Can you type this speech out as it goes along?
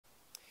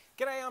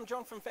G'day, I'm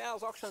John from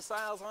Fowles Auctions and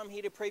Sales. I'm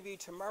here to preview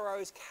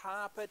tomorrow's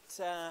carpet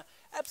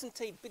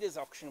absentee bidders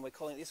auction, we're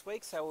calling it this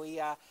week. So we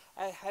are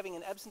having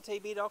an absentee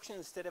bid auction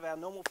instead of our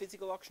normal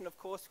physical auction, of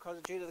course, because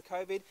due to the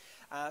COVID.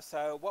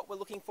 So what we're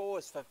looking for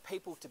is for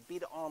people to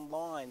bid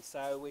online.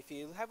 So if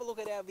you have a look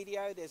at our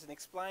video, there's an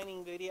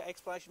explanation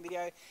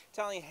video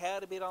telling you how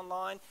to bid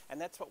online, and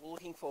that's what we're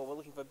looking for. We're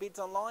looking for bids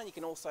online. You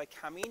can also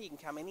come in. You can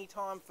come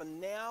anytime from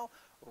now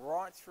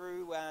right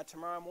through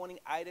tomorrow morning,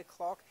 8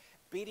 o'clock.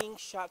 Bidding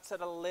shuts at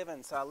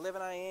 11, so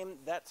 11 a.m.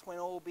 that's when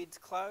all bids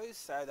close.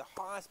 So the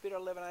highest bidder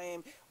at 11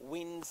 a.m.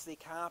 wins the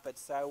carpet.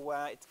 So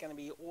it's going to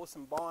be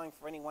awesome buying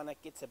for anyone that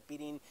gets a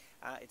bid in.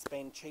 It's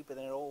been cheaper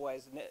than it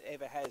always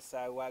ever has.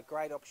 So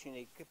great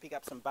opportunity to pick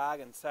up some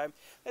bargains. So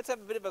let's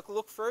have a bit of a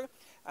look through.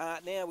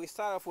 Now we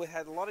start off with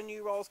had a lot of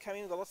new rolls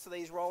coming in. We've got lots of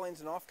these roll-ins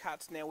and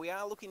off-cuts. Now we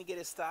are looking to get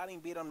a starting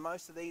bid on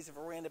most of these of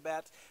around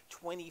about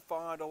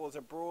 $25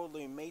 a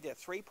broadloom metre.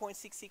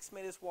 3.66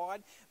 metres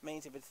wide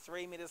means if it's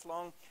 3 metres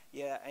long,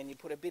 and you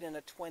put a bid in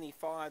at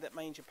 25, that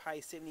means you pay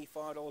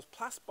 $75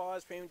 plus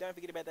buyer's premium. Don't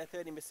forget about that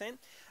 13%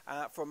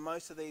 for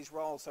most of these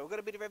rolls. So we've got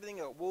a bit of everything.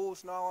 We've got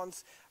wools,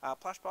 nylons,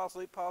 plush piles,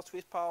 loop piles,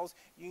 twist piles,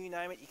 you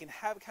name it. You can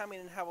come in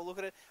and have a look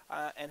at it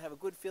and have a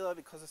good feel of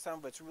it because of some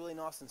of it's really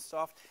nice and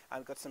soft.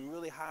 We've got some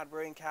really hard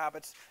wearing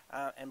carpets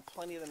and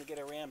plenty of them to get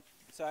around.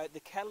 So the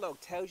catalogue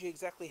tells you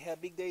exactly how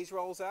big these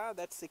rolls are.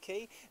 That's the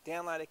key.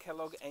 Download a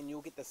catalogue and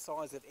you'll get the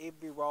size of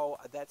every roll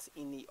that's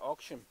in the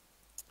auction.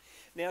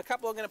 Now a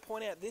couple I'm going to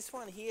point out, this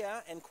one here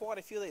and quite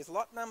a few of these.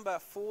 Lot number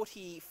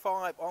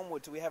 45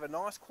 onwards, we have a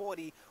nice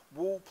quality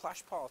wool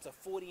plush pile. It's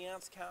a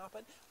 40-ounce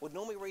carpet. Would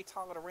normally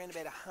retail at around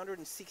about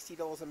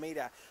 $160 a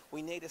metre.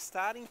 We need a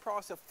starting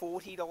price of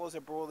 $40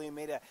 a broadloom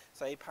metre.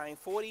 So you're paying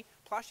 $40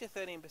 plus your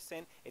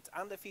 13%. It's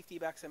under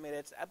 $50 a metre.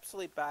 It's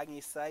absolute bargain.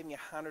 You're saving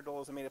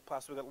 $100 a metre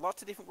plus. We've got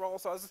lots of different roll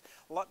sizes.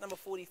 Lot number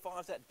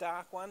 45 is that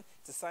dark one.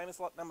 It's the same as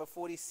lot number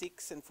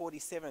 46 and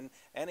 47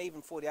 and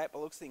even 48 by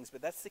looks things.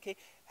 But that's the key.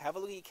 Have a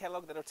look at your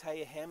catalogue. That'll tell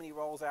you how many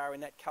rolls are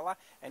in that colour,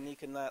 and you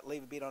can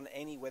leave a bid on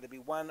any, whether it be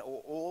one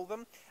or all of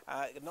them.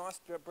 A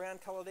nice brown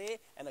colour there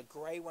and a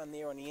grey one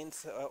there on the end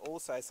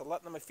also. So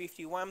lot number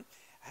 51,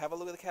 have a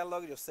look at the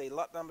catalogue. You'll see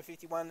lot number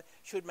 51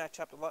 should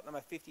match up to lot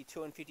number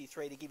 52 and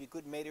 53 to give you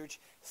good meterage,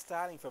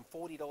 starting from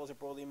 $40 a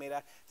broadloom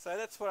metre. So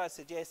that's what I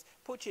suggest.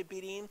 Put your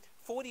bid in,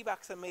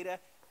 $40 a metre.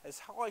 As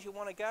high as you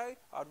want to go,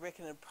 I'd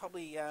reckon it'd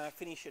probably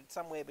finish it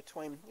somewhere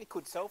between, it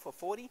could sell for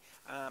 40,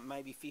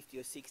 maybe 50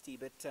 or 60,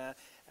 but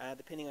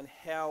depending on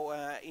how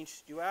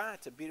interested you are,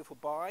 it's a beautiful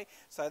buy.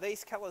 So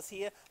these colours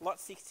here, lot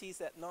 60 is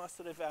that nice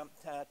sort of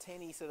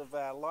tanny sort of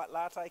light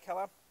latte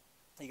colour.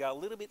 You go a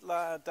little bit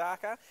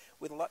darker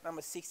with lot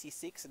number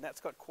 66, and that's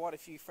got quite a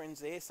few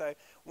friends there. So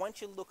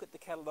once you look at the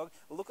catalogue,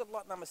 look at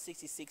lot number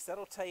 66.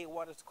 That'll tell you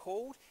what it's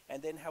called,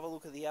 and then have a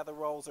look at the other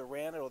rolls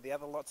around it or the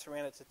other lots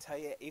around it to tell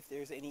you if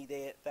there's any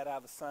there that are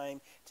the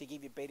same to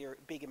give you bigger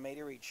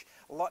meterage.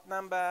 Lot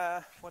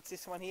number, what's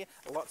this one here?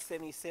 Lot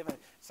 77.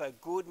 So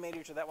good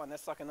meterage of that one.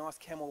 That's like a nice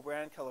camel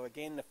brown colour.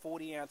 Again, the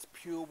 40-ounce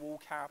pure wool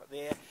carpet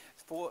there.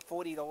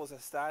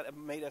 $40 a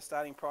metre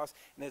starting price,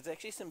 and there's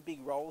actually some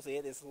big rolls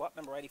there. There's lot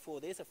number 84.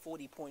 There's a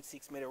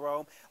 40.6 metre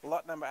roll.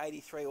 Lot number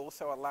 83,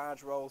 also a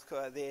large roll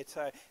there.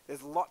 So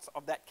there's lots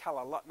of that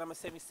colour. Lot number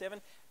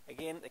 77,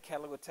 again, the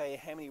catalogue will tell you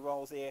how many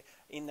rolls there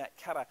in that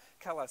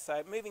colour.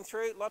 So moving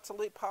through, lots of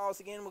loop piles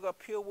again. We've got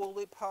pure wool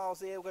loop piles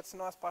there. We've got some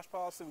nice plush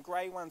piles, some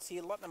grey ones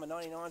here. Lot number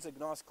 99 is a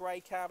nice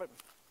grey carpet.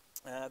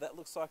 That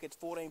looks like it's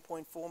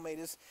 14.4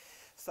 metres,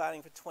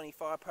 starting for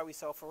 25, probably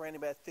sell for around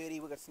about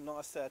 30. We've got some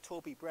nice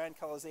taupey brown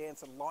colours there and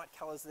some light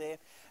colours there.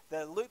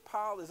 The loop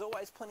pile, there's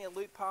always plenty of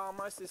loop pile.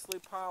 Most of this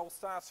loop pile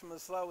starts from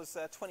as low as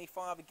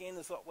 25 again,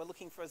 is what we're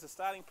looking for as a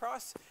starting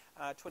price.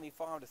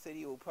 25 to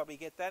 30 we'll probably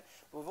get that.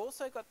 But we've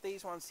also got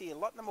these ones here,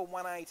 lot number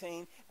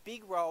 118,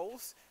 big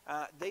rolls.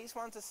 These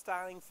ones are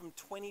starting from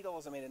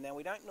 $20 a metre. Now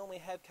we don't normally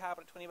have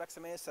carpet at $20 a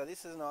metre, so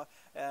this is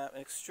an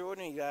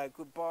extraordinary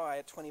good buy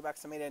at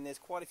 $20 a metre, and there's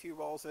quite a few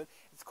rolls of it.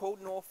 It's called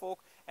Norfolk,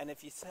 and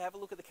if you have a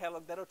look at the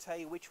catalogue, that'll tell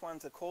you which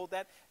ones are called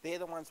that. They're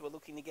the ones we're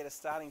looking to get a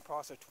starting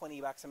price of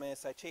 $20 a metre,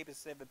 so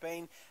cheapest it's ever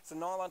been. Some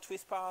nylon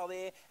twist pile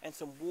there and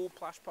some wool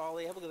plush pile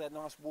there. Have a look at that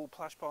nice wool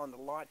plush pile in the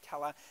light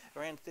colour,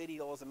 around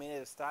 $30 a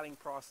metre, starting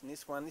price in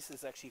this one. This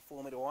is actually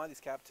 4 metre wide, this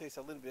carpet too,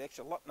 so a little bit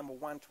extra. Lot number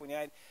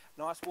 128,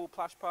 nice wool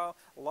plush pile.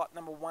 Lot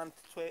number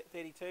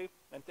 132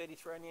 and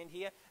 33 on the end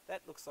here.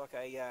 That looks like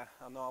a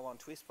nylon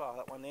twist pile,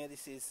 that one there.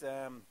 This is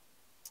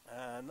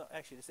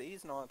actually this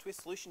is nylon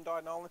twist, solution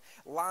dyed nylon,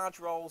 large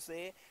rolls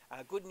there,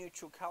 good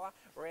neutral colour,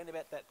 around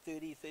about that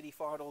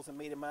 $30–35 a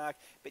metre mark,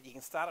 but you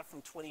can start it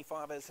from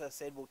 25, as I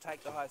said. We'll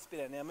take the highest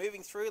bidder. Now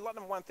moving through, lot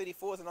number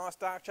 134 is a nice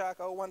dark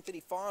charcoal.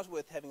 135 is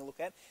worth having a look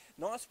at.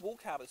 Nice wool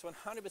carpet, it's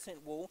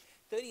 100% wool,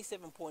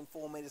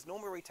 37.4 metres,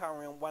 normal retail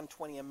around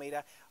 120 a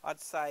metre. I'd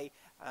say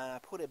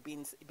put a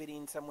bid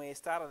in somewhere,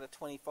 start at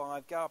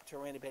 25, go up to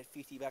around about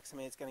 $50 a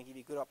metre. It's going to give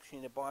you a good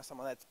opportunity to buy some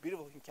of that. It's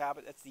beautiful looking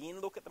carpet. That's the in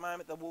look at the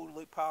moment, the wool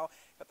loop pile.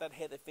 Got that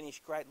heather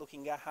finish, great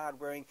looking, hard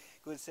wearing,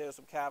 good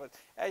serviceable carpet.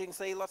 As you can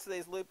see, lots of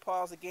these loop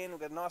piles again. We've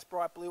got a nice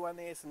bright blue one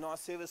there, some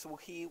nice serviceable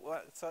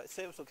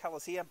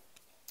colours here.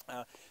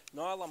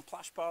 Nylon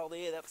plush pile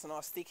there, that's a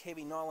nice thick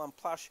heavy nylon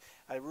plush.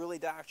 A really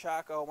dark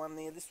charcoal one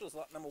there. This was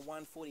lot number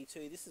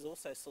 142. This is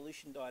also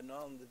solution dyed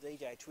nylon, the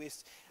DJ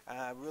twist.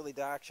 Really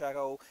dark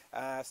charcoal,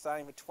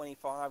 starting for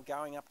 25,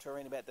 going up to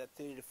around about that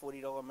 $30 to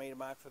 $40 a metre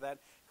mark for that.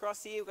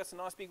 Across here we've got some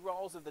nice big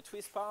rolls of the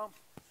twist pile.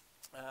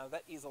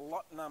 That is a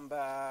lot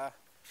number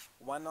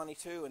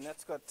 192, and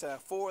that's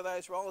got 4 of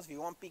those rolls. If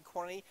you want big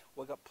quantity,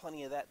 we've got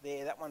plenty of that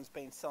there. That one's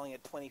been selling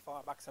at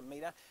 $25 a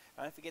metre.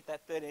 Don't forget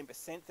that 13%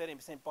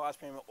 buyer's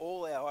premium.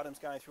 All our items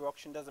going through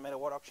auction, doesn't matter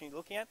what auction you're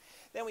looking at.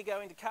 Then we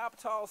go into carpet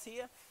tiles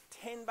here.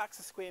 $10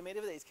 a square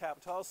metre for these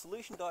carpet tiles.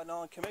 Solution dyed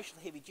nylon, commercial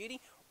heavy duty.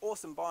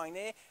 Awesome buying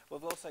there.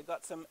 We've also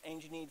got some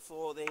engineered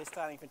floor there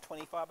starting from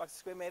 $25 a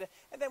square metre.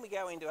 And then we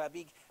go into our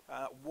big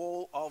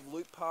wall of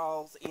loop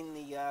piles in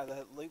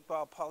the loop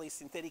pile poly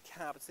synthetic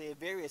carpets there.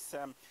 Various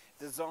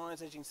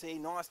designs, as you can see,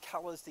 nice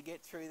colours to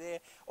get through there.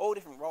 All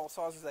different roll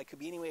sizes. They could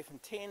be anywhere from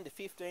 10 to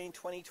 15,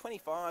 20,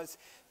 25s,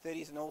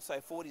 30s and also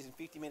 40s and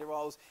 50 metre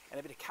rolls, and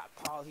a bit of cut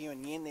pile here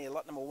in the end there.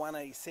 Lot number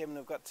 187,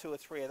 we've got 2 or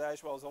 3 of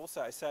those rolls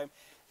also. So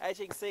as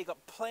you can see,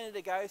 got plenty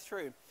to go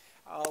through.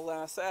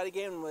 I'll say it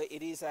again,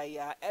 it is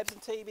a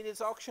absentee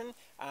bidders auction.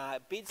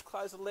 Bids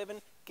close at 11.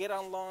 Get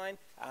online,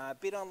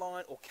 bid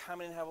online, or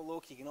come in and have a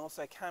look. You can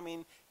also come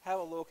in, have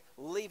a look,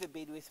 leave a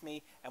bid with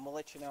me, and we'll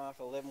let you know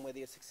after 11 whether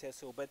you're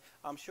successful. But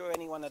I'm sure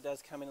anyone that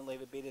does come in and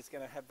leave a bid is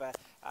going to have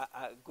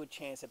a good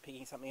chance of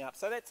picking something up.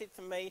 So that's it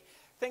from me.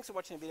 Thanks for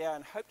watching the video,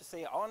 and hope to see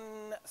you on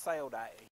sale day.